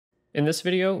In this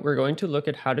video, we're going to look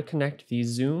at how to connect the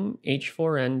Zoom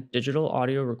H4N digital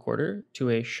audio recorder to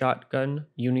a shotgun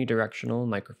unidirectional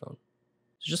microphone.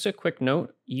 So just a quick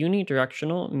note,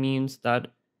 unidirectional means that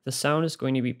the sound is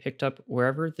going to be picked up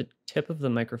wherever the tip of the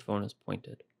microphone is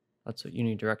pointed. That's what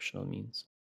unidirectional means.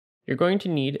 You're going to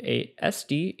need a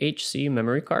SDHC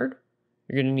memory card.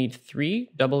 You're going to need 3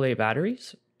 AA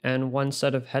batteries and 1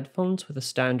 set of headphones with a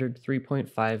standard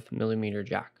 3.5mm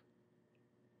jack.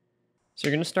 So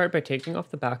you're going to start by taking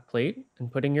off the back plate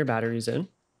and putting your batteries in.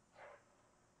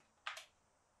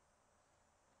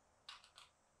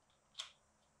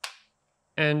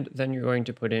 And then you're going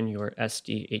to put in your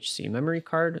SDHC memory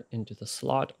card into the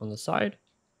slot on the side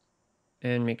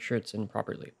and make sure it's in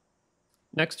properly.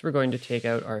 Next, we're going to take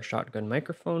out our shotgun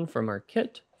microphone from our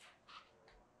kit.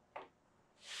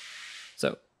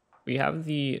 So we have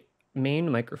the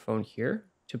main microphone here.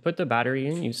 To put the battery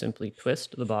in, you simply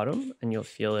twist the bottom and you'll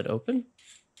feel it open.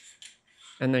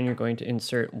 And then you're going to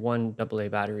insert 1 AA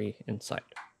battery inside.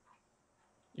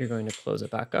 You're going to close it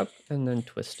back up and then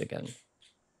twist again.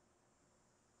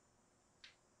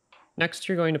 Next,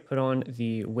 you're going to put on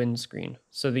the windscreen.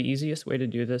 So the easiest way to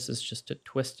do this is just to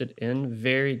twist it in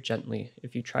very gently.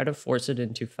 If you try to force it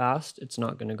in too fast, it's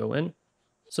not going to go in.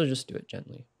 So just do it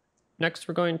gently. Next,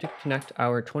 we're going to connect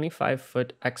our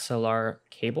 25-foot XLR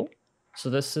cable. So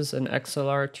this is an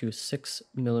XLR to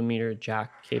 6mm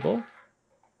jack cable.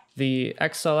 The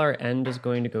XLR end is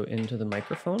going to go into the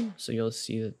microphone. So you'll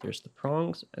see that there's the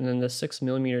prongs, and then the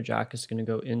 6mm jack is going to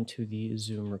go into the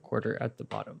Zoom recorder at the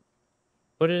bottom.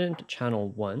 Put it into channel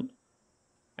 1,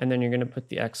 and then you're going to put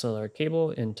the XLR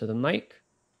cable into the mic.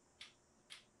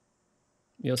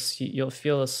 You'll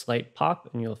feel a slight pop,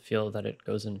 and you'll feel that it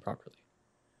goes in properly.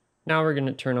 Now we're going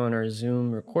to turn on our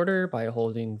Zoom recorder by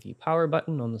holding the power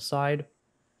button on the side.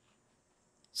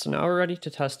 So now we're ready to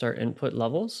test our input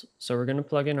levels. So we're going to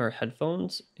plug in our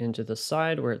headphones into the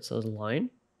side where it says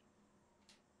line.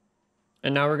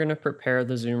 And now we're going to prepare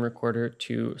the Zoom recorder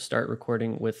to start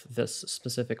recording with this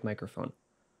specific microphone.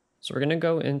 So we're going to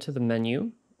go into the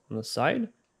menu on the side,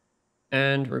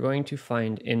 and we're going to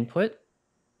find input,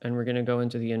 and we're going to go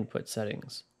into the input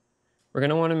settings. We're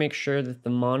going to want to make sure that the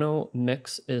mono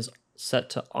mix is set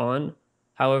to on.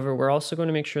 However, we're also going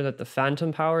to make sure that the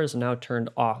phantom power is now turned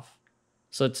off.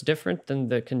 So it's different than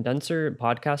the condenser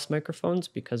podcast microphones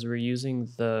because we're using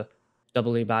the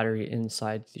AA battery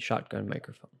inside the shotgun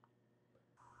microphone.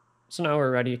 So now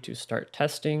we're ready to start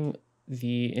testing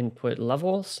the input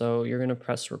level. So you're going to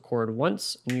press record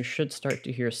once and you should start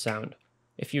to hear sound.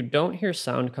 If you don't hear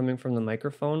sound coming from the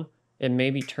microphone, it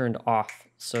may be turned off.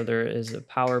 So there is a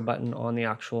power button on the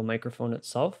actual microphone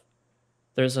itself.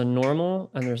 There's a normal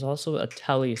and there's also a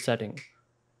tele setting.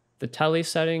 The tele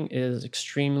setting is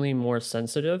extremely more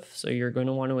sensitive, so you're going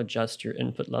to want to adjust your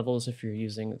input levels if you're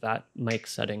using that mic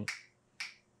setting.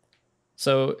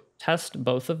 So test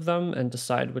both of them and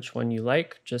decide which one you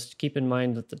like. Just keep in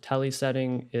mind that the tele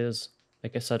setting is,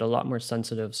 like I said, a lot more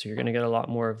sensitive, so you're going to get a lot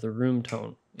more of the room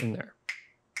tone in there.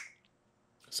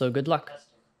 So good luck.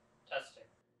 Testing.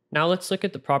 Now let's look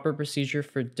at the proper procedure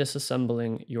for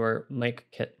disassembling your mic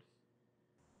kit.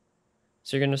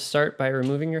 So you're going to start by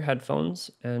removing your headphones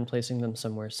and placing them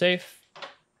somewhere safe.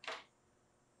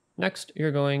 Next,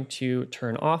 you're going to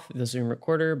turn off the Zoom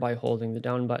recorder by holding the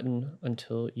down button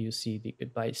until you see the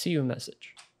goodbye see you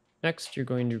message. Next, you're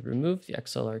going to remove the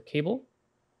XLR cable.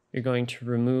 You're going to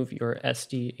remove your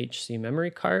SDHC memory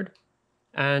card.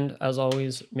 And as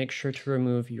always, make sure to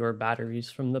remove your batteries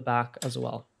from the back as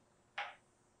well.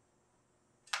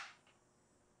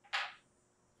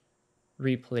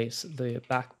 Replace the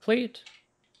back plate,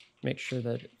 make sure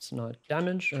that it's not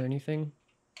damaged or anything,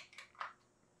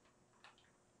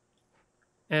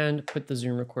 and put the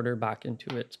Zoom recorder back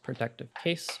into its protective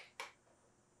case.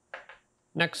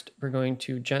 Next, we're going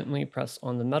to gently press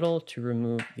on the metal to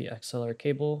remove the XLR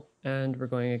cable, and we're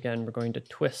going to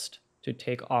twist to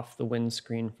take off the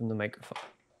windscreen from the microphone.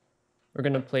 We're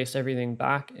going to place everything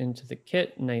back into the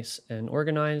kit nice and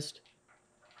organized.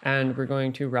 And we're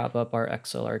going to wrap up our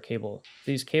XLR cable.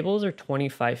 These cables are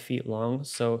 25 feet long,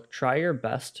 so try your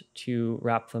best to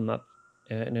wrap them up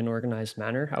in an organized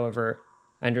manner. However,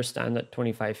 I understand that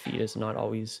 25 feet is not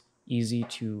always easy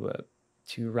to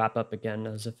wrap up again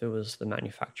as if it was the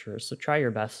manufacturer, so try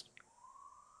your best.